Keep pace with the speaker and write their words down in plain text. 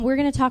We're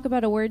going to talk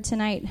about a word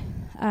tonight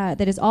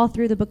that is all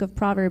through the book of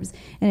Proverbs,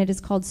 and it is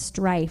called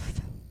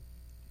strife.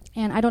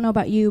 And I don't know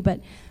about you,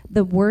 but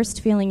the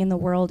worst feeling in the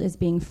world is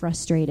being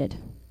frustrated,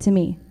 to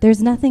me.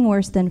 There's nothing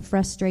worse than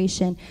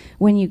frustration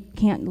when you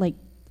can't,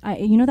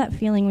 you know that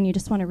feeling when you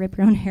just want to rip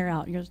your own hair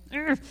out? You're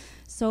just,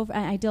 so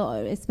I deal,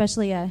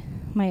 especially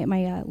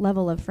my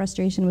level of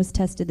frustration was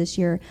tested this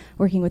year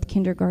working with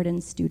kindergarten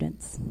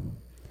students.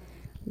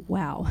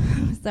 Wow.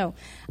 So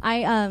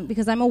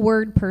because I'm a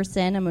word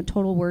person, I'm a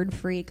total word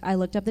freak, I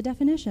looked up the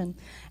definition.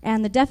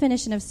 And the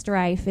definition of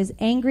strife is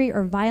angry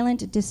or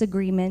violent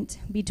disagreement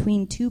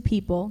between two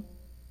people,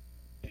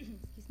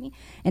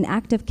 an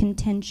act of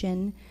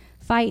contention,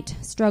 fight,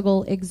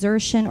 struggle,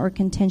 exertion, or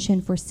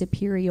contention for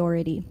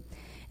superiority.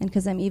 And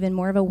because I'm even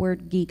more of a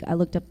word geek, I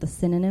looked up the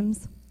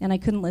synonyms. And I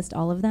couldn't list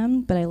all of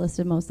them, but I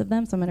listed most of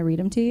them, so I'm going to read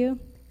them to you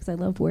because I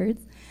love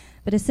words.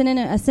 But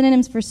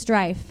synonyms for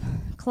strife: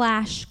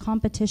 clash,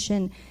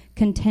 competition,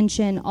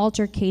 contention,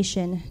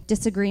 altercation,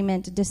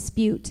 disagreement,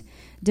 dispute,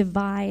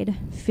 divide,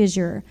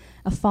 fissure,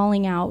 a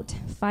falling out,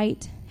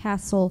 fight,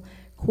 hassle,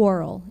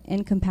 quarrel,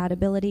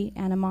 incompatibility,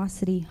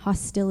 animosity,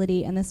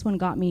 hostility, and this one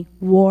got me,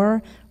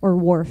 war or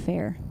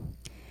warfare.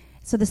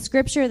 So the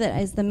scripture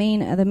that is the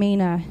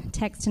main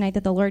text tonight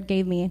that the Lord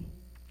gave me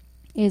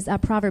is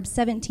Proverbs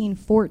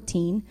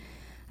 17:14.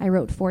 I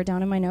wrote 4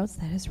 down in my notes.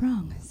 That is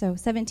wrong. So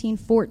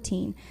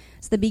 17:14.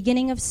 So the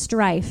beginning of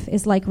strife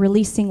is like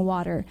releasing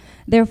water.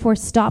 Therefore,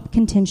 stop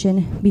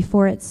contention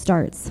before it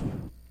starts.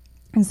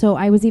 And so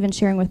I was even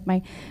sharing with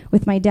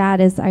my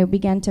dad as I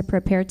began to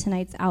prepare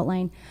tonight's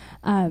outline.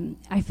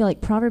 I feel like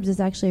Proverbs is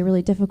actually a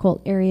really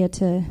difficult area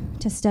to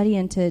study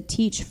and to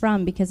teach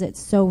from because it's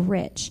so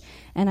rich.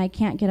 And I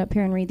can't get up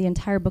here and read the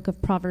entire book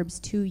of Proverbs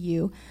to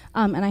you.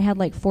 And I had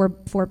like four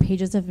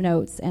pages of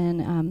notes,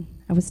 and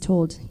I was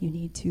told you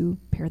need to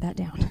pare that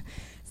down.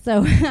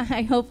 So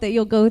I hope that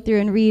you'll go through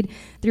and read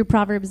through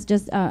Proverbs,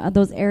 just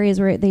those areas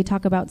where they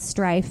talk about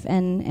strife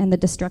and the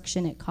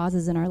destruction it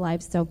causes in our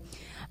lives. So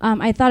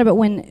I thought about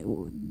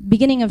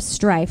beginning of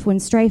strife, when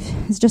strife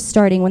is just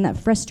starting, when that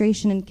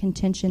frustration and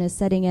contention is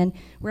setting in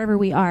wherever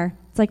we are.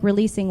 It's like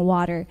releasing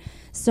water.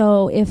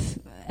 So if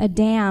a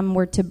dam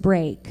were to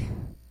break,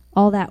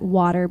 all that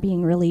water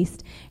being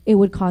released, it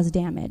would cause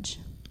damage.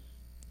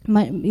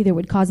 Either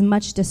would cause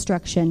much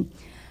destruction.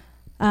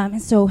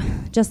 And so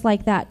just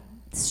like that,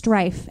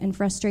 strife and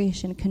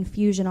frustration,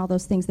 confusion, all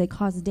those things, they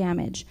cause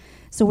damage.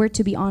 So we're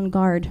to be on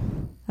guard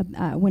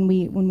when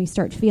we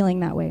start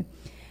feeling that way.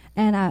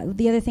 And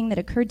the other thing that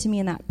occurred to me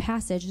in that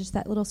passage, just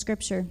that little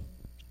scripture,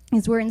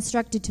 is we're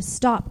instructed to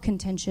stop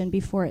contention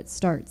before it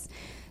starts.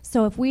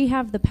 So if we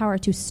have the power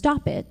to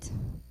stop it,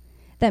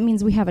 that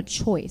means we have a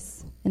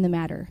choice in the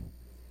matter.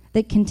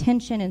 That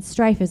contention and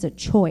strife is a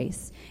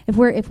choice. If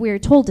we're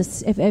told to,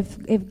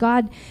 if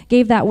God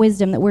gave that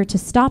wisdom that we're to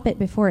stop it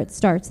before it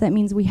starts, that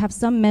means we have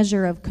some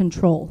measure of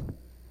control.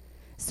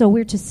 So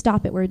we're to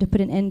stop it. We're to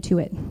put an end to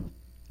it.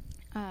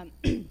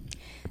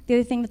 The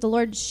other thing that the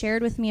Lord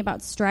shared with me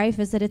about strife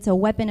is that it's a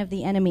weapon of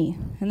the enemy.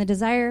 And the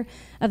desire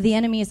of the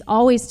enemy is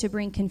always to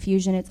bring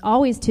confusion. It's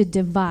always to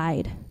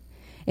divide.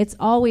 It's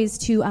always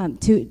to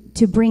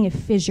bring a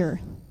fissure,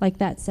 like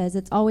that says.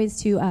 It's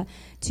always to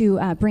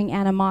bring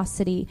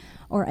animosity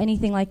or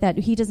anything like that.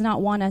 He does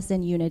not want us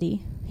in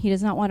unity. He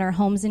does not want our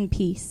homes in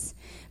peace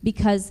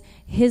because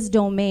his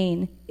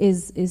domain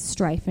is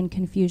strife and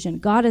confusion.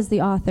 God is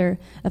the author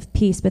of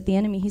peace, but the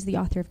enemy, he's the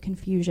author of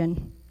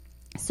confusion.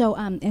 So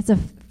it's a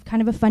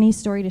kind of a funny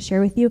story to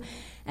share with you,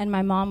 and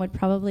my mom would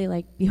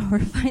probably be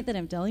horrified that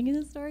I'm telling you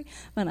this story,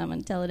 but I'm going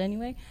to tell it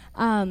anyway.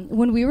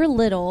 When we were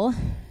little,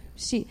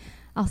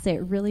 I'll say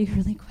it really,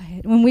 really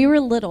quiet. When we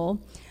were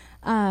little,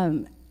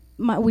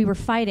 we were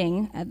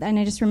fighting, and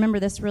I just remember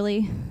this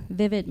really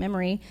vivid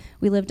memory.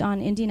 We lived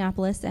on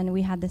Indianapolis, and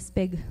we had this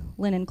big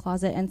linen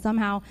closet, and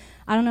somehow,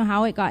 I don't know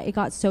how it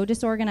got so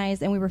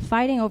disorganized, and we were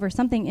fighting over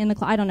something in the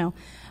closet. I don't know.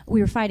 We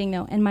were fighting,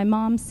 though, and my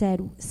mom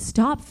said,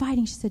 "Stop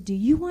fighting." She said, "Do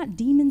you want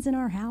demons in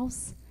our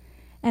house?"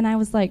 And I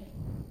was like,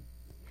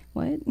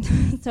 what?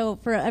 So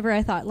forever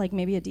I thought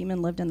maybe a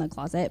demon lived in the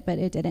closet, but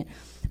it didn't.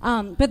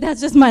 But that's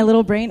just my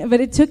little brain.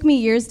 But it took me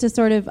years to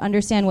sort of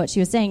understand what she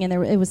was saying, and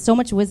it was so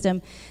much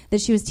wisdom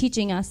that she was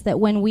teaching us that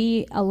when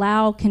we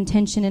allow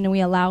contention and we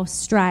allow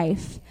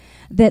strife,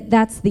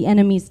 that's the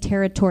enemy's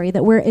territory,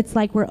 that it's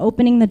like we're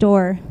opening the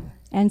door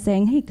and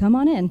saying, "Hey, come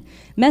on in,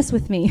 mess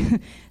with me."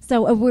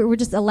 So we're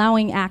just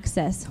allowing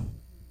access.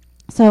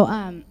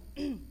 So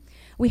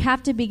we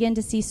have to begin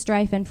to see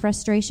strife and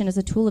frustration as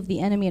a tool of the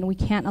enemy, and we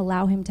can't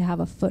allow him to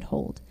have a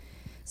foothold.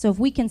 So if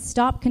we can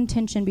stop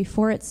contention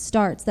before it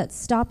starts, that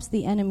stops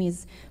the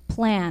enemy's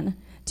plan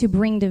to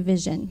bring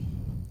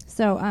division.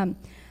 So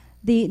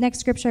the next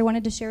scripture I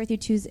wanted to share with you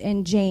too is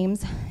in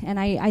James, and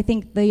I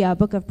think the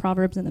book of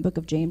Proverbs and the book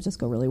of James just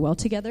go really well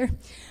together.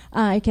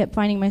 I kept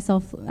finding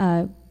myself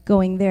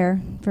going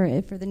there for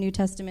the New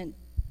Testament.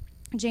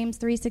 James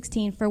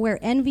 3:16, "For where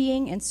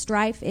envying and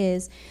strife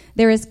is,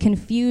 there is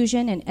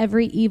confusion and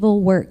every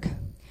evil work."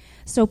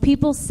 So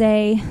people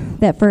say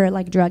that for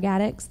drug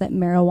addicts, that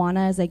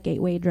marijuana is a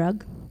gateway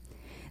drug.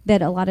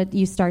 that a lot of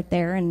you start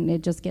there and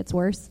it just gets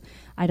worse.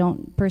 I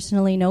don't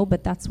personally know,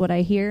 but that's what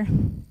I hear.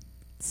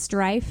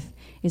 Strife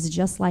is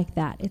just like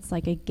that. It's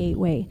like a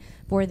gateway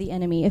for the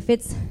enemy.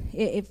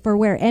 If for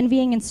where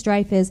envying and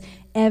strife is,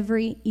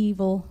 every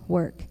evil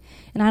work.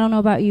 And I don't know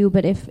about you,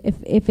 but if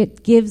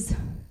it gives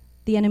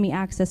the enemy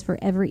access for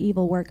every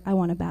evil work, I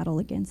want to battle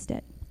against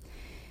it.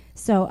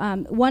 So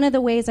one of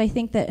the ways I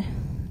think that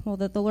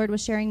the Lord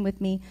was sharing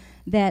with me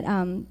that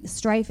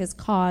strife is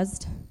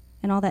caused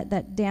and all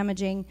that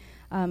damaging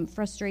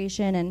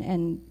frustration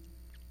and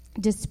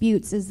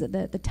disputes is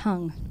the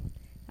tongue,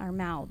 our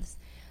mouths.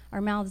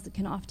 Our mouths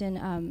can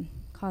often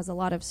cause a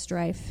lot of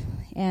strife.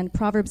 And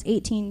Proverbs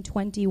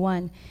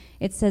 18:21,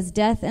 it says,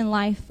 "Death and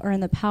life are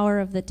in the power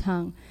of the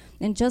tongue."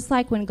 And just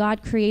like when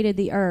God created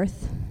the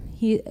earth,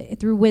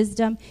 through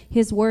wisdom,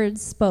 his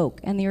words spoke,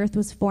 and the earth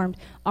was formed.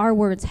 Our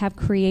words have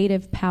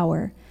creative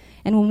power.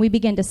 And when we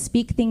begin to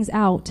speak things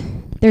out,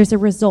 there's a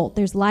result.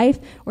 There's life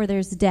or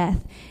there's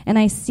death. And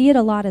I see it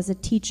a lot as a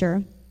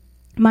teacher.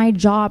 My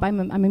job, I'm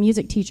a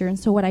music teacher, and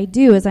so what I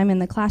do is I'm in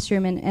the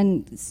classroom,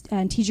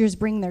 and teachers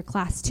bring their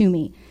class to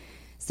me.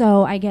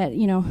 So I get,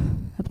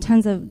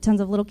 tons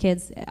of little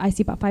kids. I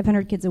see about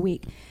 500 kids a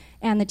week.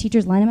 And the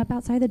teachers line them up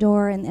outside the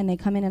door, and they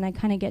come in, and I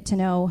kind of get to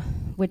know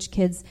which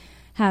kids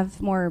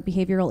have more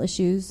behavioral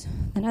issues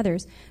than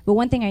others. But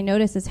one thing I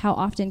notice is how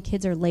often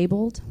kids are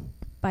labeled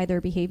by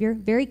their behavior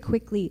very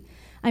quickly.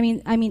 I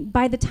mean,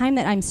 by the time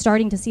that I'm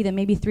starting to see them,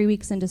 maybe 3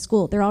 weeks into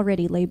school, they're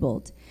already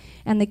labeled.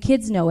 And the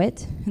kids know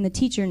it, and the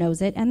teacher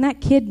knows it, and that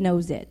kid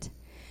knows it.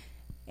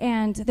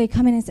 And they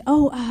come in and say,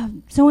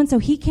 so-and-so,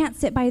 he can't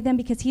sit by them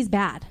because he's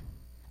bad.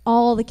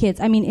 All the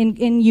kids,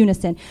 in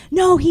unison.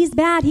 No, he's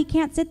bad, he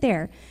can't sit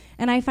there.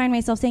 And I find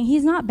myself saying,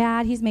 he's not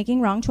bad, he's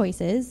making wrong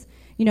choices.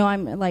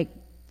 I'm like,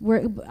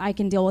 I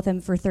can deal with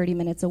him for 30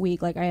 minutes a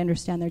week. Like, I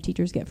understand their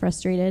teachers get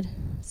frustrated,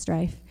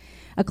 strife.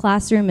 A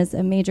classroom is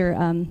a major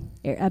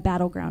a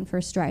battleground for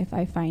strife,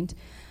 I find.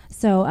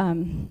 So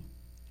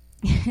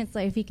it's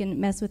like if he can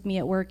mess with me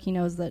at work, he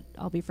knows that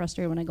I'll be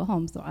frustrated when I go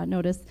home. So I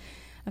notice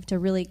I have to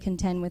really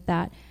contend with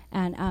that.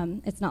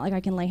 And it's not like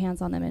I can lay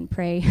hands on them and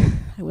pray.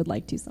 I would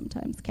like to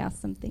sometimes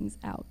cast some things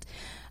out.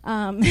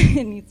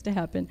 It needs to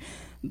happen.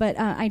 But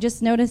I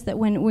just noticed that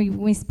when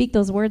we speak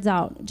those words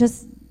out,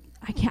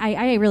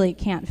 I really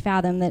can't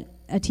fathom that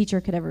a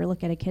teacher could ever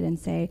look at a kid and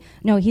say,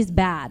 no, he's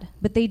bad.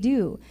 But they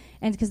do.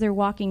 And it's because they're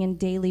walking in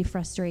daily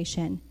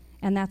frustration.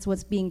 And that's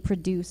what's being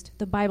produced.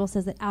 The Bible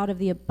says that out of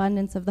the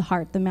abundance of the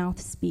heart, the mouth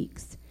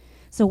speaks.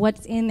 So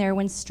what's in there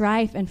when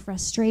strife and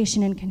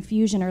frustration and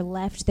confusion are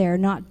left there,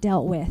 not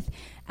dealt with,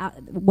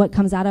 what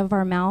comes out of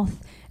our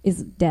mouth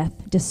is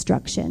death,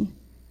 destruction.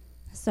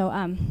 So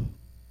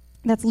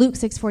that's Luke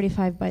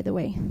 6:45, by the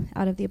way.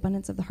 Out of the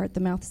abundance of the heart,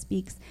 the mouth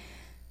speaks.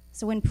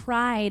 So when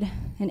pride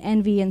and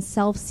envy and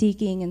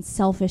self-seeking and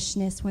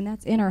selfishness, when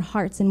that's in our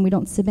hearts and we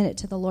don't submit it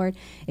to the Lord,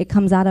 it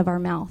comes out of our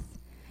mouth.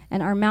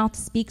 And our mouth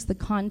speaks the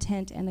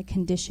content and the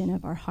condition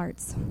of our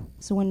hearts.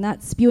 So when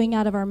that's spewing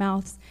out of our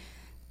mouths,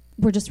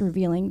 we're just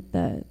revealing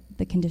the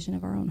condition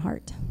of our own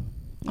heart.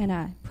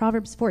 And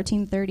Proverbs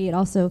 14:30, it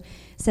also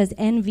says,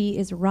 envy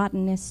is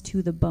rottenness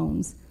to the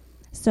bones.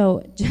 So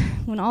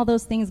when all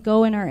those things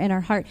go in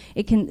our heart,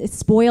 it can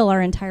spoil our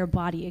entire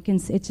body. It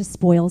just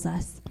spoils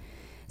us.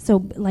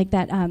 So like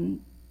that, we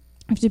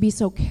have to be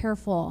so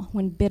careful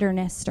when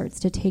bitterness starts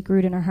to take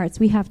root in our hearts.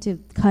 We have to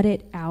cut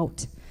it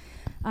out.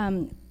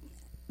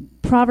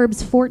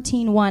 Proverbs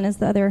 14:1 is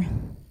the other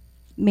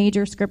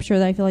major scripture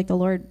that I feel like the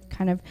Lord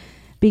kind of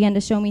began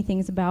to show me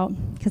things about,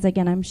 because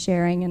again, I'm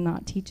sharing and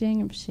not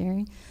teaching, I'm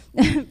sharing.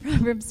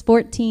 Proverbs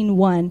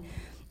 14:1,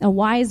 a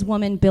wise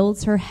woman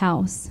builds her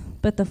house,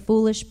 but the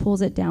foolish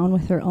pulls it down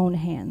with her own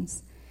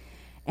hands.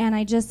 And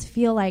I just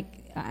feel like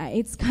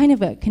it's kind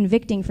of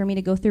convicting for me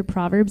to go through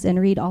Proverbs and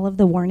read all of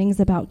the warnings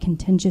about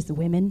contentious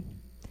women.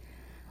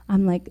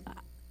 I'm like,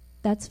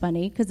 that's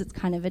funny, because it's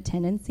kind of a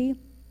tendency,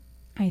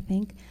 I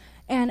think.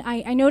 And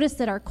I noticed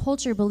that our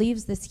culture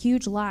believes this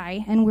huge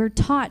lie, and we're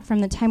taught from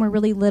the time we're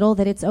really little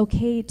that it's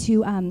okay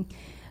to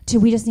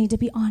we just need to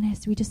be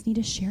honest, we just need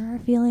to share our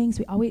feelings,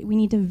 we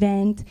need to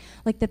vent,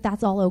 like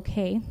that's all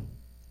okay.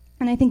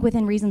 And I think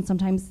within reason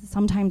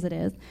sometimes it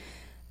is.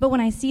 But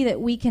when I see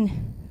that we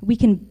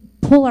can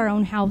pull our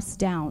own house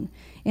down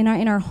in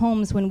our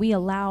homes when we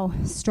allow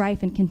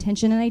strife and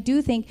contention, and I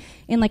do think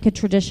in like a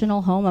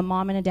traditional home, a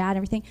mom and a dad and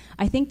everything,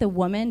 I think the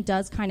woman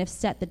does kind of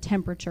set the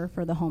temperature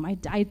for the home.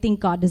 I think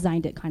God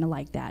designed it kind of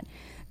like that.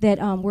 That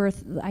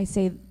I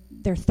say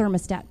they're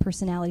thermostat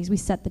personalities. We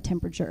set the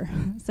temperature.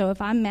 So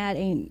if I'm mad,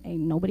 ain't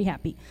nobody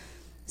happy.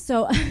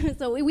 So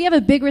we have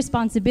a big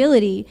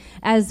responsibility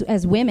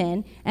as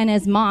women and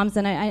as moms,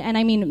 and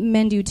I mean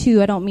men do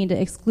too. I don't mean to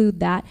exclude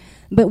that,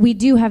 but we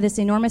do have this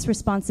enormous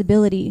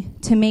responsibility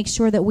to make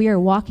sure that we are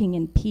walking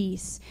in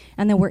peace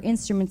and that we're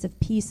instruments of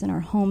peace in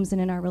our homes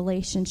and in our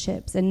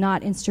relationships and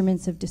not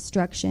instruments of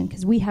destruction,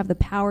 because we have the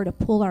power to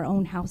pull our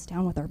own house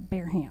down with our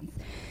bare hands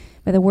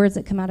by the words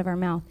that come out of our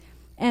mouth.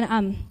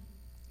 And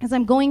as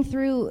I'm going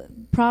through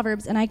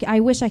Proverbs, and I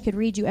wish I could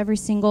read you every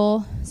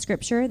single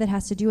scripture that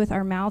has to do with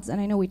our mouths, and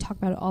I know we talk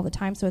about it all the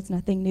time, so it's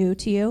nothing new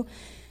to you.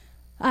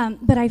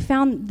 But I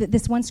found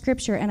this one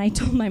scripture, and I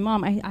told my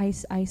mom,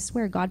 I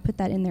swear God put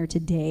that in there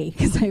today,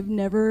 because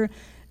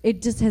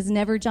it just has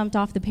never jumped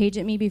off the page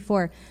at me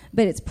before.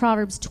 But it's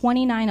Proverbs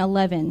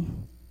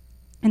 29:11.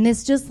 And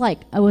this just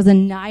it was a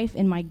knife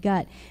in my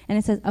gut. And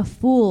it says, a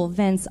fool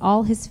vents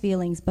all his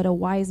feelings, but a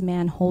wise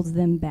man holds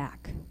them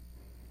back.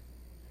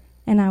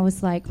 And I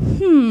was like,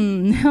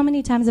 how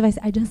many times have I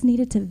said, I just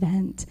needed to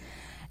vent.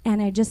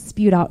 And I just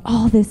spewed out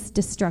all this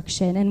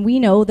destruction. And we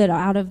know that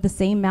out of the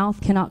same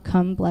mouth cannot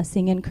come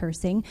blessing and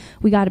cursing.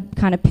 We got to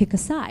kind of pick a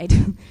side.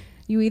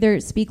 You either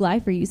speak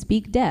life or you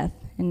speak death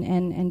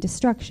and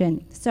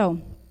destruction.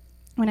 So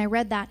when I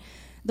read that,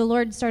 the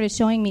Lord started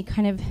showing me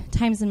kind of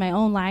times in my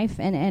own life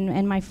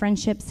and my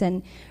friendships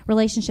and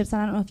relationships.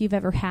 I don't know if you've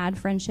ever had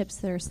friendships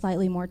that are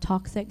slightly more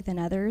toxic than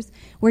others,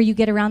 where you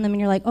get around them and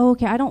you're like, oh,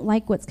 okay, I don't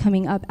like what's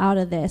coming up out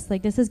of this.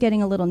 Like, this is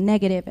getting a little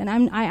negative. And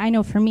I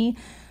know for me,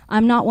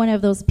 I'm not one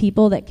of those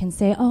people that can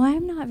say, oh,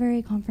 I'm not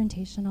very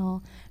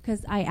confrontational,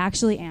 because I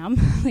actually am.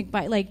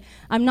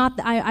 I'm not.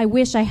 I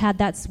wish I had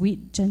that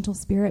sweet, gentle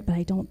spirit, but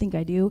I don't think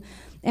I do.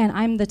 And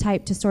I'm the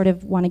type to sort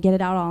of want to get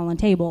it out on the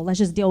table. Let's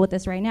just deal with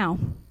this right now.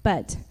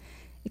 But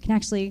it can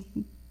actually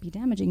be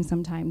damaging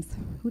sometimes.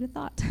 Who'd have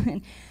thought?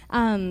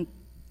 And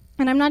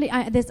I'm not.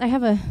 I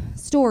have a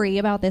story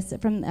about this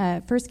from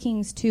 1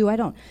 Kings 2. I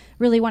don't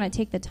really want to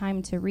take the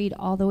time to read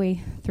all the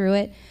way through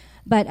it.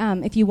 But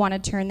if you want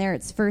to turn there,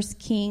 it's 1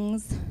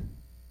 Kings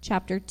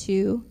chapter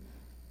 2.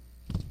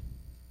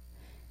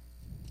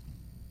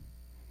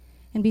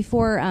 And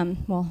before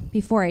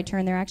I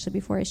turn there, actually,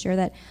 before I share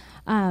that,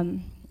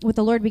 what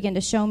the Lord began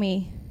to show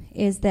me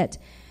is that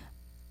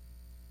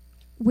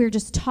we're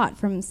just taught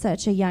from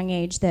such a young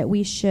age that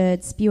we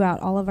should spew out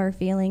all of our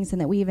feelings, and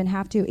that we even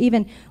have to,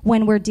 even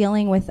when we're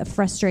dealing with a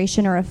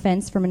frustration or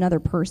offense from another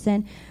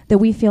person, that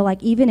we feel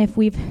like even if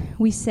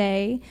we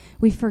say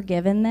we've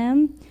forgiven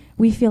them,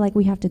 we feel like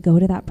we have to go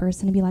to that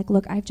person and be like,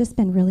 look, I've just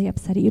been really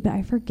upset at you, but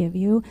I forgive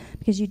you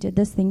because you did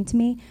this thing to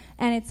me.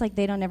 And it's like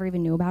they don't ever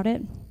even knew about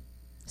it.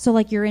 So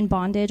like you're in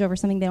bondage over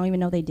something they don't even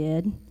know they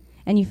did,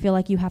 and you feel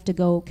like you have to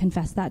go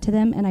confess that to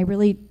them. And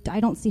I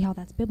don't see how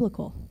that's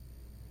biblical.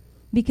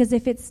 Because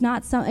if it's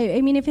not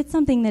if it's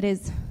something that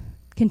is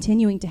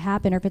continuing to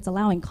happen, or if it's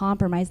allowing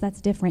compromise,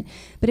 that's different.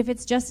 But if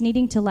it's just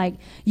needing to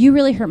you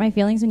really hurt my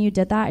feelings when you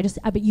did that,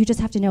 but you just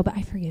have to know, but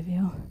I forgive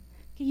you.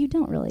 Okay, you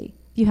don't really.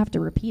 You have to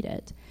repeat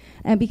it.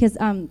 Because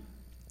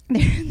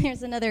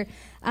there's another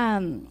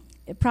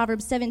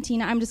Proverbs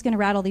 17. I'm just going to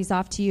rattle these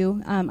off to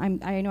you.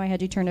 I know I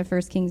had you turn to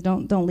 1 Kings.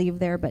 Don't leave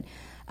there. But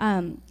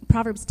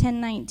Proverbs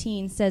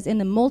 10:19 says, in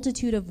the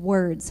multitude of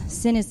words,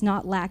 sin is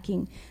not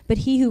lacking, but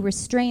he who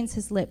restrains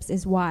his lips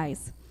is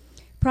wise.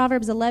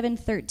 Proverbs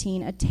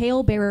 11:13, a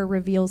talebearer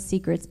reveals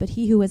secrets, but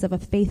he who is of a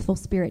faithful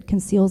spirit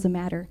conceals a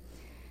matter.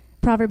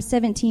 Proverbs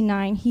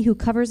 17:9, he who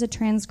covers a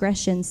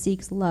transgression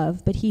seeks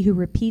love, but he who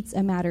repeats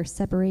a matter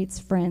separates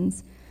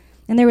friends.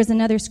 And there was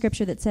another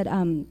scripture that said,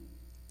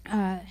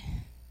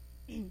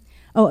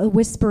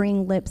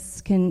 whispering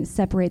lips can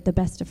separate the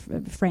best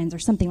of friends, or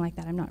something like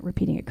that. I'm not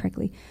repeating it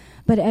correctly.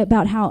 But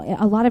about how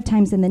a lot of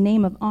times in the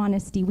name of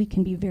honesty, we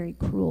can be very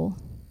cruel.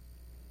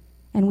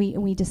 And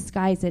we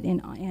disguise it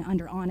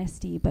under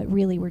honesty, but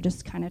really we're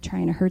just kind of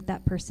trying to hurt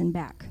that person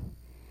back.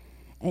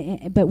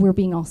 But we're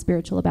being all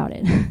spiritual about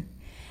it.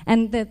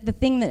 And the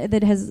thing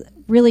that has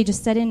really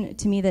just set in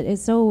to me that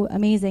is so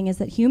amazing is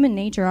that human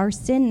nature, our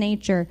sin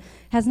nature,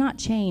 has not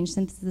changed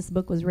since this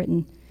book was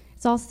written.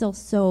 It's all still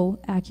so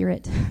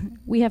accurate.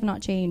 We have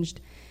not changed.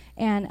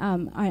 And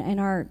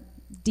our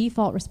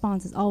default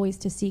response is always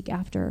to seek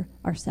after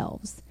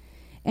ourselves.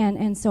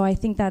 And so I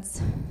think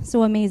that's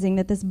so amazing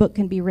that this book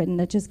can be written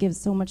that just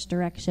gives so much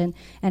direction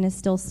and is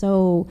still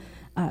so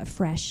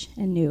fresh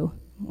and new.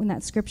 When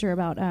that scripture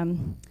about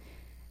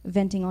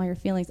venting all your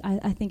feelings,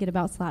 I think it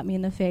about slapped me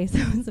in the face.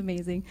 It was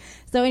amazing.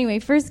 So anyway,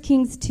 1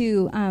 Kings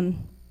 2,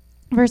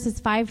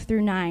 verses 5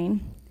 through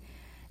 9.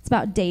 It's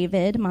about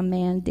David, my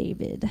man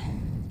David.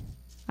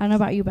 I don't know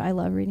about you, but I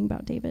love reading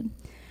about David.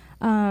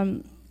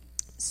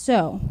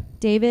 So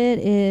David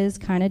is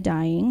kind of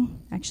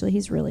dying. Actually,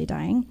 he's really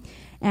dying.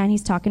 And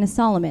he's talking to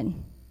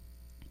Solomon.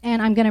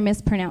 And I'm going to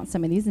mispronounce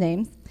some of these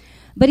names.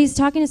 But he's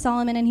talking to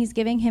Solomon, and he's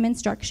giving him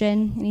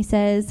instruction. And he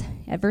says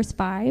at verse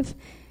 5,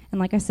 and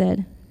like I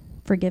said,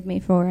 forgive me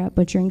for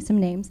butchering some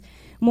names.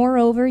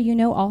 Moreover, you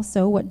know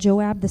also what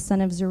Joab the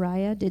son of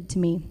Zeruiah did to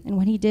me, and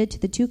what he did to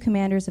the two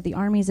commanders of the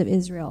armies of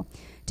Israel,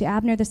 to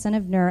Abner the son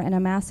of Ner and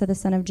Amasa the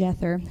son of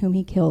Jether, whom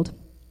he killed.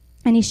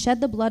 And he shed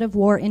the blood of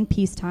war in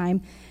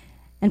peacetime,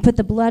 and put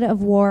the blood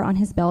of war on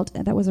his belt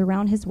that was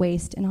around his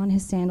waist, and on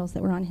his sandals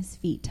that were on his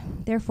feet.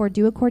 Therefore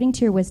do according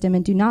to your wisdom,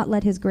 and do not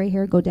let his gray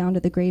hair go down to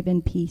the grave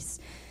in peace,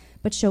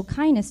 but show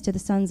kindness to the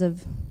sons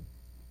of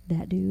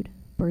that dude,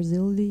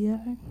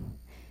 Barzillai.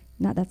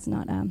 That's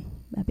not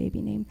a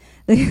baby name,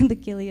 the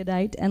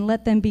Gileadite, and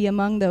let them be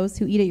among those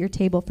who eat at your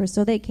table, for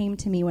so they came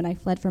to me when I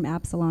fled from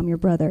Absalom your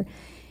brother.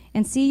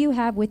 And see, you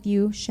have with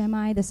you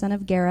Shimei, the son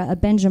of Gera, a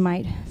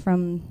Benjamite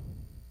from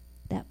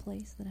that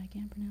place that I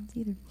can't pronounce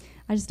either.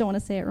 I just don't want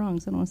to say it wrong,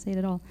 so I don't want to say it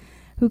at all.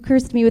 Who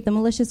cursed me with a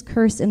malicious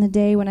curse in the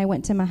day when I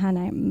went to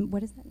Mahanaim.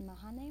 What is that?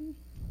 Mahanaim?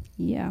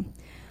 Yeah.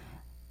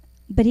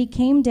 But he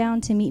came down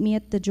to meet me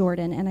at the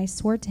Jordan, and I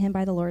swore to him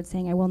by the Lord,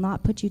 saying, I will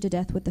not put you to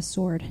death with the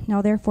sword.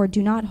 Now therefore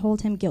do not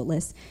hold him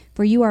guiltless,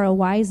 for you are a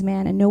wise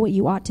man and know what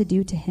you ought to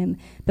do to him,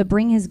 but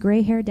bring his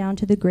gray hair down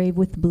to the grave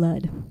with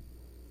blood.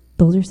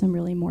 Those are some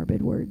really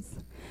morbid words.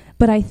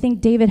 But I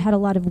think David had a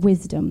lot of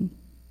wisdom,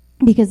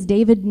 because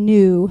David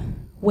knew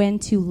when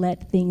to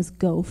let things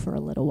go for a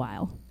little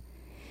while.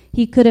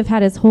 He could have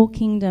had his whole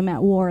kingdom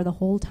at war the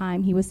whole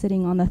time he was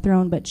sitting on the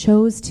throne, but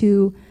chose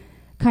to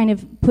kind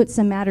of put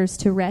some matters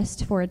to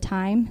rest for a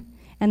time,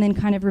 and then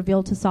kind of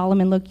revealed to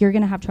Solomon, look, you're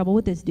going to have trouble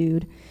with this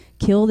dude.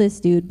 Kill this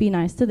dude. Be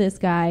nice to this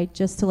guy,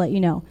 just to let you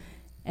know.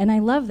 And I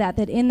love that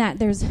in that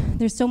there's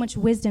so much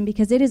wisdom,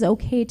 because it is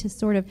okay to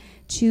sort of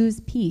choose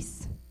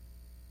peace.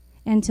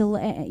 And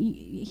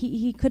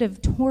he could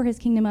have tore his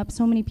kingdom up.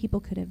 So many people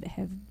could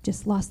have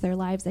just lost their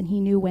lives, and he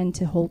knew when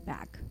to hold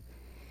back.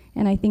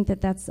 And I think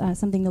that's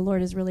something the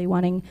Lord is really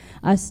wanting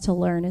us to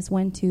learn, is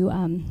when to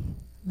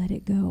let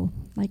it go,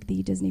 like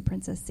the Disney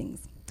princess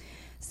sings.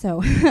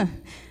 So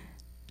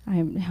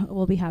I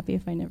will be happy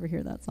if I never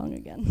hear that song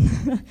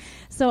again.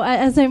 So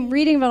as I'm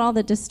reading about all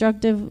the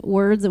destructive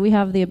words that we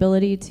have the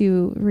ability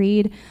to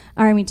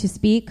to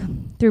speak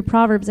through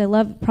Proverbs, I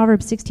love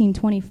Proverbs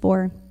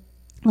 16:24.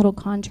 Little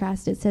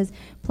contrast. It says,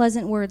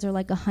 pleasant words are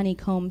like a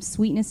honeycomb,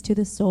 sweetness to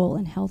the soul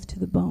and health to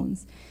the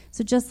bones.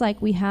 So just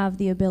like we have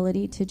the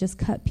ability to just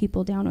cut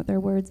people down with our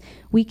words,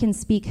 we can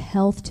speak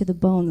health to the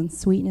bones and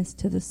sweetness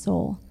to the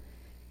soul.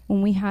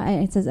 When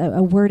it says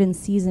a word in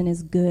season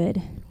is good.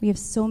 We have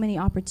so many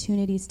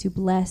opportunities to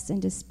bless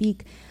and to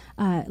speak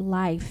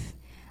life.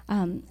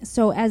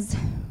 So as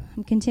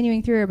I'm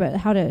continuing through about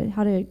how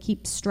to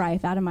keep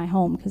strife out of my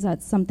home, because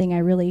that's something I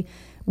really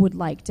would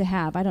like to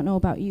have. I don't know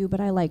about you, but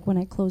I like when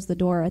I close the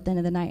door at the end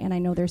of the night and I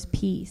know there's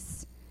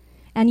peace.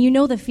 And you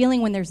know the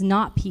feeling when there's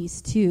not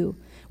peace too.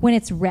 When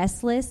it's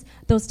restless,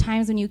 those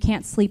times when you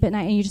can't sleep at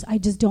night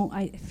and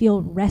I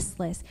feel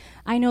restless.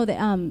 I know that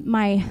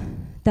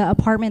the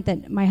apartment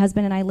that my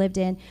husband and I lived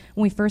in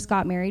when we first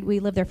got married,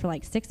 we lived there for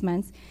like 6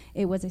 months.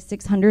 It was a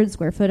 600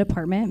 square foot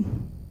apartment.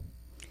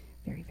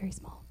 Very, very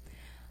small.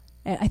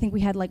 I think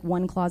we had like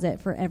one closet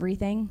for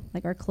everything,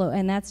 like our clothes,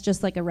 and that's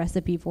just like a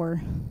recipe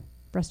for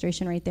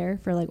frustration right there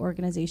for like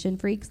organization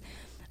freaks.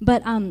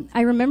 But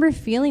I remember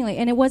feeling like,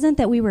 and it wasn't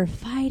that we were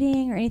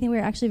fighting or anything, we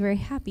were actually very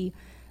happy,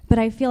 but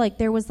I feel like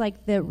there was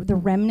like the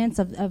remnants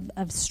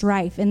of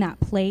strife in that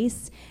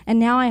place. And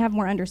now I have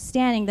more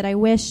understanding that I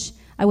wish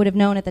I would have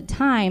known at the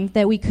time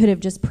that we could have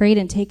just prayed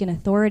and taken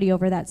authority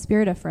over that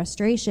spirit of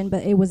frustration,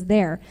 but it was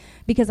there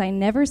because I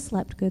never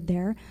slept good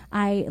there.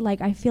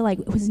 I feel like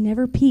it was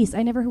never peace.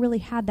 I never really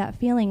had that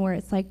feeling where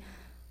it's like,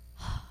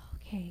 oh,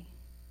 okay,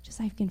 just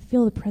I can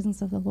feel the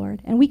presence of the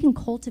Lord. And we can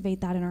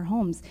cultivate that in our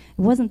homes.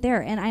 It wasn't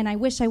there. And I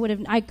wish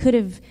I could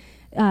have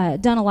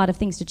done a lot of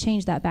things to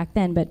change that back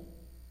then, but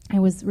I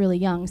was really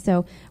young.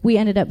 So we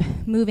ended up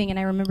moving, and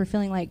I remember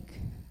feeling like,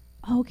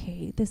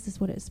 okay, this is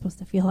what it's supposed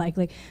to feel like.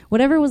 Like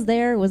whatever was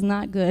there was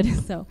not good.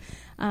 So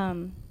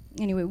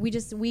anyway,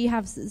 we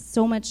have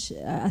so much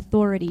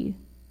authority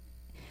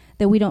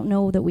that we don't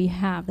know that we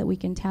have, that we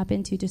can tap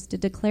into just to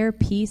declare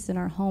peace in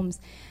our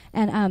homes.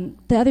 And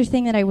the other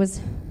thing that I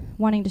was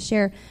wanting to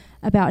share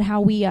about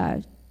how we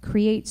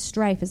create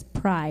strife is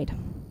pride.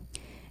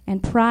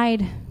 And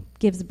pride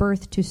gives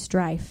birth to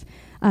strife.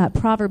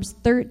 Proverbs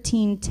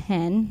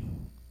 13:10.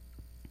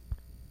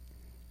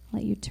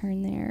 Let you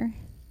turn there.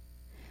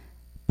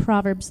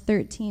 Proverbs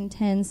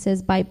 13:10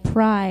 says, by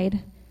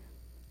pride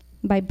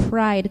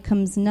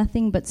comes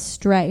nothing but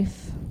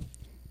strife,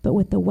 but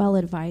with the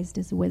well-advised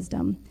is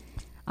wisdom.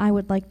 I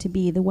would like to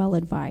be the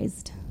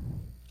well-advised.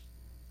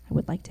 I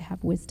would like to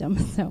have wisdom.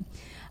 So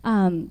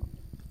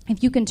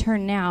if you can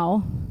turn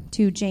now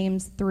to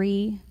James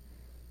 3.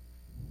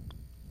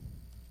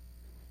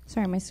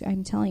 Sorry,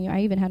 I'm telling you,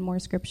 I even had more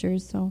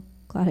scriptures, so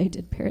glad I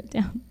did pare it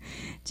down.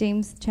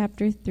 James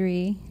chapter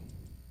 3.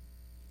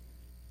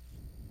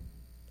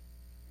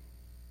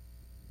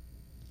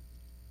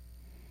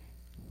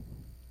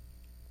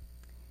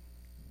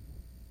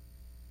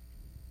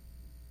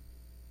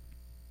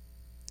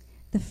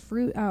 The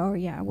fruit,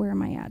 where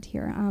am I at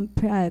here?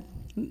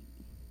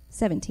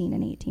 17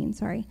 and 18,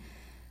 sorry.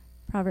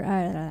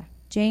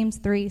 James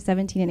 3,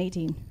 17 and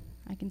 18.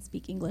 I can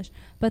speak English.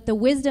 But the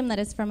wisdom that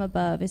is from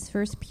above is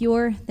first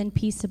pure, then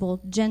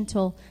peaceable,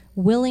 gentle,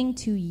 willing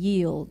to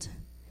yield,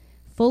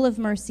 full of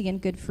mercy and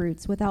good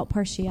fruits, without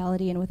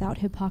partiality and without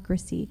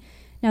hypocrisy.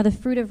 Now the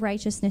fruit of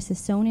righteousness is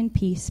sown in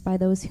peace by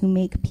those who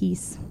make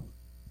peace.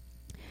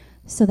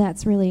 So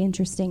that's really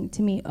interesting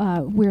to me.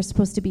 We're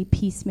supposed to be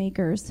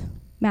peacemakers.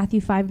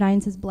 Matthew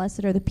 5:9 says,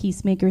 blessed are the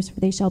peacemakers,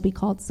 for they shall be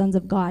called sons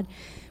of God.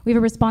 We have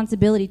a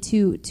responsibility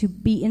to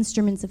be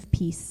instruments of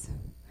peace.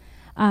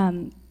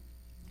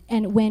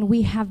 And when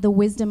we have the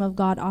wisdom of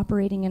God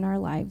operating in our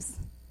lives,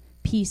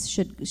 peace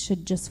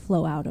should just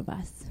flow out of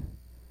us.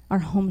 Our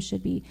home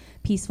should be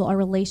peaceful. Our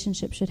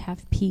relationship should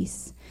have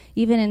peace.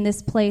 Even in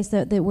this place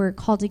that we're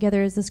called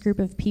together as this group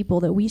of people,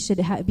 that we should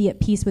be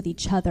at peace with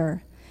each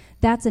other.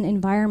 That's an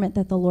environment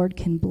that the Lord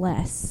can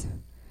bless.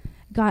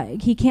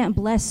 God, he can't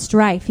bless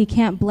strife. He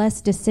can't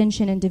bless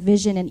dissension and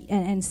division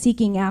and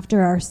seeking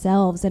after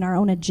ourselves and our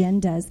own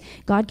agendas.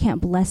 God can't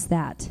bless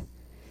that.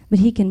 But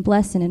he can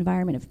bless an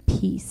environment of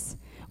peace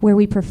where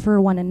we prefer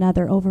one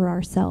another over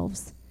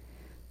ourselves.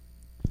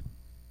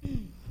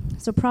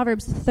 So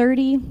Proverbs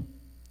 30,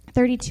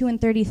 32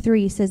 and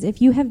 33 says, if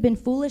you have been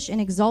foolish in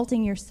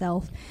exalting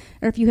yourself,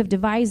 or if you have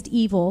devised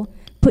evil,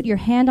 put your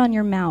hand on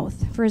your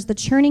mouth. For as the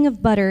churning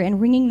of butter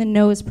and wringing the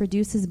nose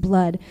produces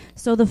blood,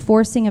 so the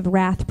forcing of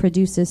wrath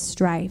produces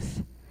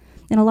strife.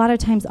 And a lot of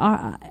times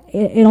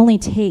it only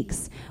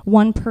takes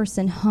one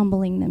person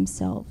humbling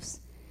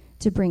themselves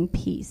to bring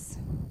peace.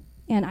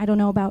 And I don't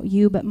know about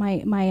you, but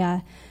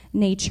my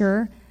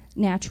nature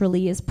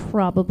naturally is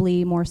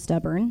probably more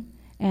stubborn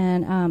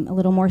and a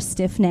little more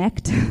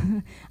stiff-necked.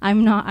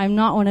 I'm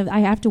not one of. I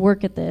have to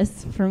work at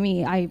this. For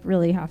me, I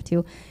really have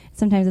to.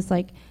 Sometimes it's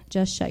like,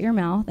 just shut your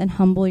mouth and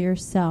humble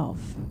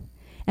yourself,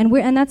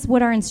 and that's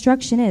what our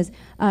instruction is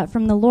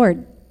from the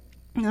Lord.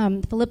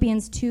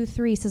 Philippians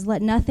 2:3 says,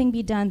 "Let nothing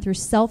be done through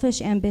selfish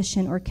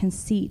ambition or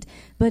conceit,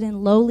 but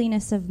in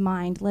lowliness of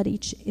mind, let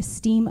each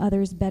esteem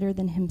others better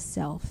than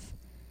himself."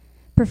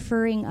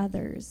 Preferring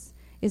others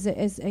is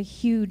a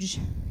huge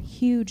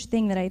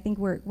thing that I think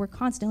we're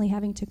constantly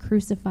having to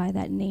crucify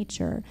that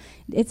nature.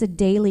 It's a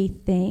daily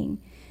thing,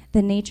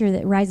 the nature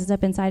that rises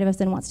up inside of us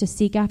and wants to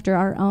seek after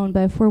our own.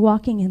 But if we're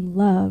walking in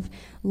love,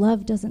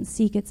 love doesn't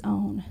seek its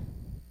own.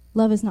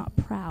 Love is not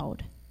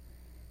proud.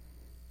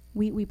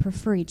 We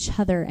prefer each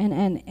other,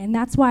 and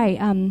that's why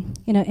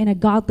in a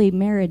godly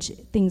marriage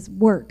things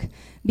work,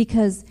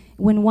 because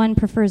when one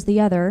prefers the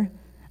other.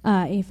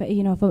 If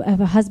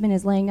a husband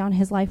is laying down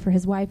his life for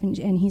his wife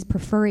and he's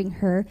preferring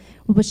her,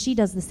 well, but she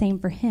does the same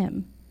for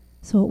him.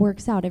 So it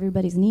works out.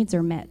 Everybody's needs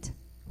are met.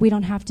 We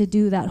don't have to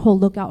do that whole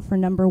look out for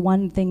number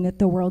one thing that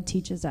the world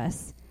teaches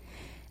us.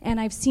 And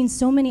I've seen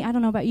so many, I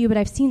don't know about you, but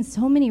I've seen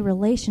so many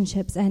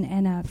relationships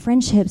and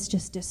friendships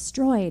just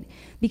destroyed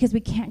because we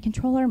can't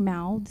control our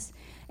mouths.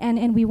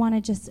 And we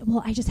want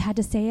to I just had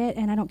to say it,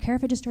 and I don't care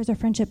if it destroys our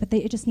friendship, but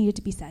it just needed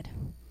to be said.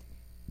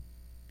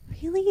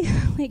 Really?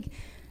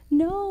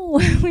 No.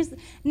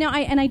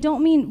 I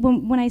don't mean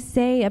when I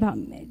say about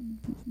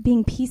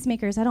being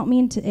peacemakers, I don't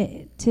mean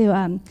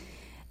to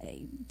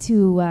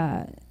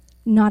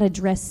not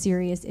address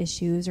serious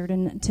issues or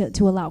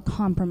to allow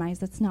compromise.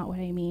 That's not what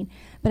I mean.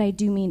 But I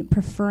do mean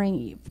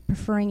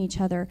preferring each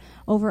other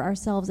over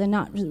ourselves, and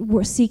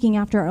we're seeking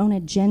after our own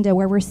agenda,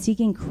 where we're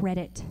seeking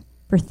credit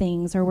for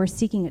things, or we're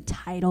seeking a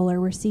title,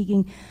 or we're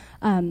seeking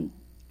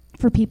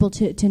for people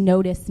to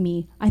notice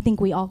me. I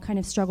think we all kind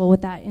of struggle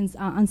with that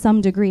on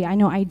some degree. I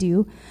know I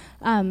do.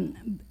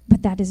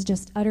 But that is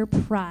just utter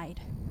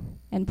pride.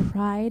 And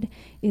pride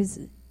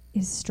is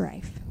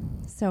strife.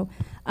 So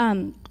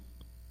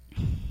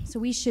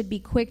we should be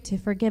quick to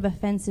forgive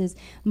offenses,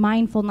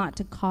 mindful not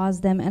to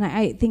cause them. And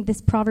I think this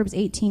Proverbs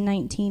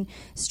 18:19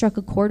 struck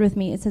a chord with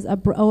me. It says, a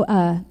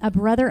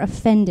brother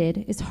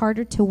offended is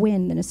harder to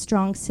win than a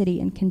strong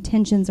city, and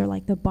contentions are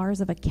like the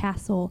bars of a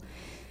castle.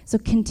 So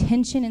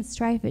contention and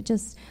strife,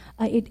 it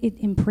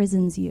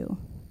imprisons you.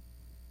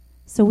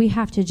 So we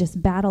have to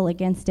just battle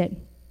against it.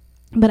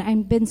 But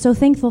I've been so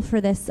thankful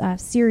for this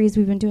series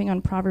we've been doing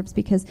on Proverbs,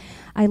 because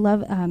I love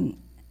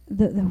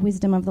the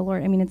wisdom of the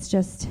Lord. I mean, it's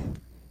just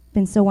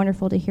been so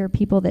wonderful to hear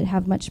people that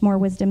have much more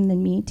wisdom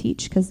than me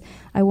teach, because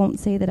I won't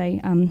say that I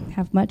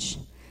have much,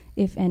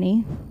 if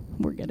any.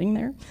 We're getting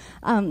there.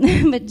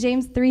 But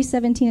James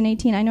 3:17 and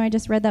 18, I know I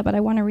just read that, but I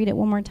want to read it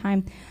one more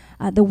time.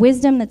 The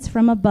wisdom that's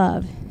from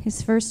above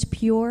is first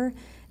pure,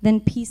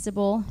 then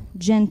peaceable,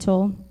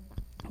 gentle,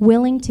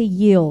 willing to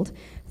yield,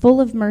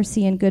 full of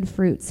mercy and good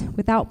fruits,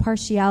 without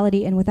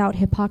partiality and without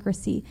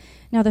hypocrisy.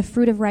 Now the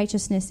fruit of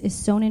righteousness is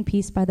sown in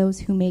peace by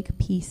those who make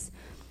peace.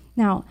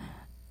 Now,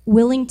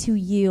 willing to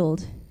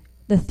yield,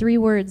 the three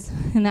words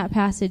in that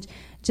passage,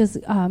 just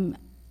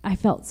I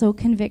felt so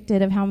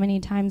convicted of how many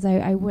times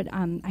I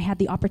had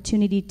the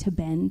opportunity to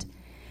bend,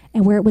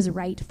 and where it was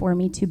right for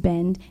me to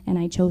bend, and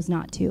I chose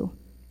not to.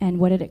 And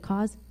what did it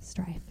cause?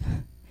 Strife.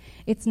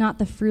 It's not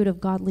the fruit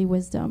of godly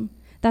wisdom.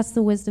 That's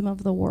the wisdom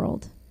of the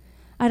world.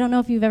 I don't know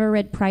if you've ever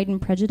read Pride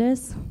and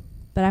Prejudice,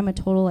 but I'm a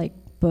total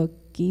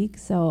book geek,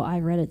 so I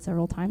read it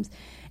several times.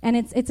 And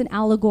it's an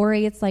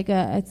allegory. It's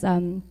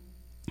kind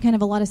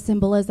of a lot of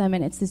symbolism,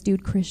 and it's this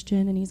dude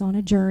Christian, and he's on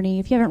a journey.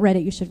 If you haven't read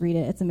it, you should read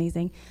it. It's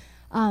amazing.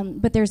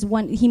 But there's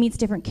one. He meets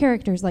different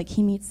characters. Like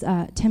he meets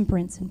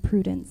temperance and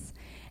prudence,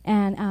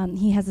 and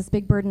he has this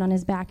big burden on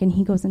his back, and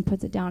he goes and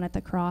puts it down at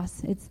the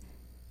cross. It's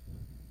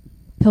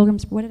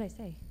Pilgrim's, what did I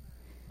say?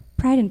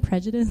 Pride and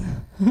Prejudice?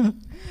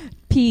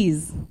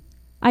 Peas.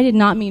 I did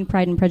not mean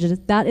Pride and Prejudice.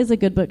 That is a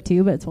good book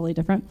too, but it's totally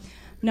different.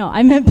 No,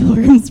 I meant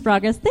Pilgrim's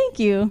Progress. Thank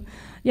you.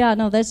 Yeah,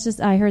 no, that's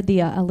just, I heard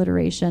the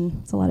alliteration.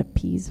 It's a lot of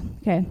P's.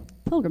 Okay,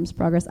 Pilgrim's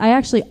Progress. I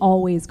actually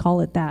always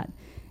call it that,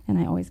 and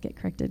I always get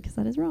corrected because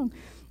that is wrong.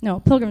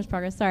 Pilgrim's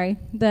Progress, sorry.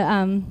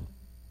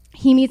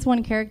 He meets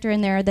one character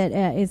in there that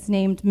is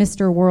named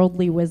Mr.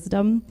 Worldly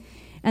Wisdom.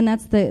 And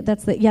that's the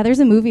there's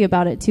a movie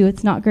about it too.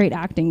 It's not great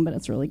acting, but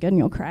it's really good and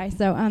you'll cry.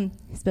 So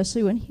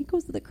especially when he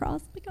goes to the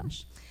cross, my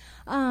gosh.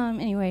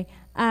 Anyway,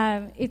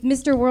 it's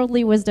Mr.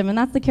 Worldly Wisdom, and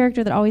that's the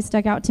character that always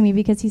stuck out to me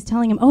because he's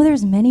telling him,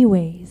 there's many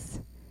ways.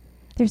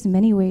 There's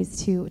many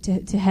ways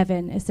to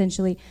heaven,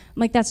 essentially. I'm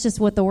like, that's just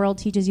what the world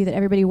teaches you, that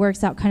everybody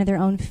works out kind of their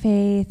own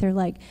faith, or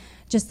like,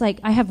 just like,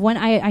 I have one,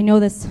 I know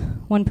this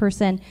one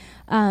person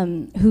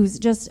who's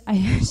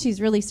she's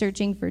really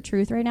searching for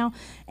truth right now,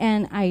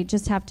 and I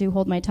just have to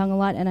hold my tongue a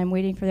lot, and I'm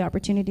waiting for the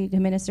opportunity to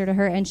minister to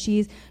her, and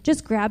she's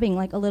just grabbing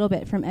like a little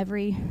bit from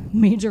every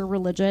major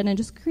religion and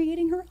just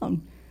creating her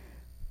own.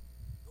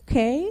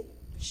 Okay,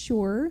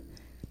 sure.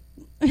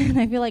 And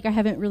I feel like I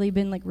haven't really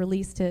been like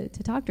released to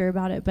talk to her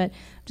about it, but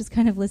I'm just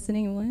kind of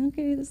listening and like,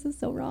 okay, this is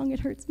so wrong. It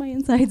hurts my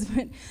insides.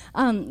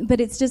 But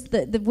it's just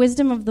the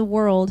wisdom of the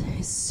world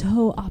is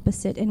so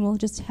opposite and will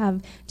just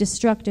have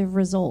destructive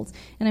results.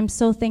 And I'm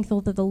so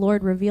thankful that the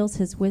Lord reveals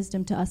his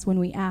wisdom to us when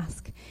we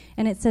ask.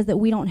 And it says that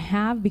we don't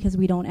have because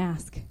we don't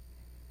ask.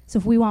 So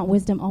if we want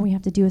wisdom, all we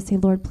have to do is say,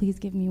 Lord, please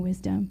give me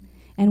wisdom.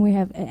 And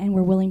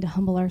we're willing to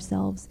humble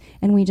ourselves.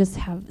 And we just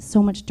have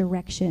so much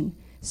direction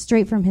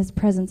straight from his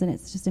presence, and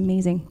it's just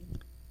amazing.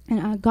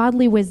 And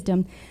godly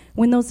wisdom,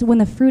 when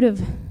the fruit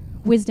of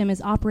wisdom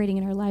is operating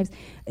in our lives,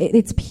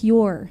 it's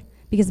pure,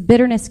 because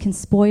bitterness can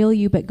spoil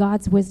you, but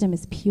God's wisdom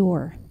is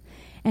pure.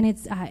 And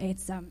it's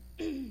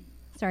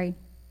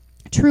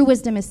true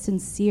wisdom is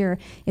sincere,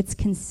 it's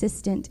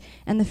consistent,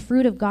 and the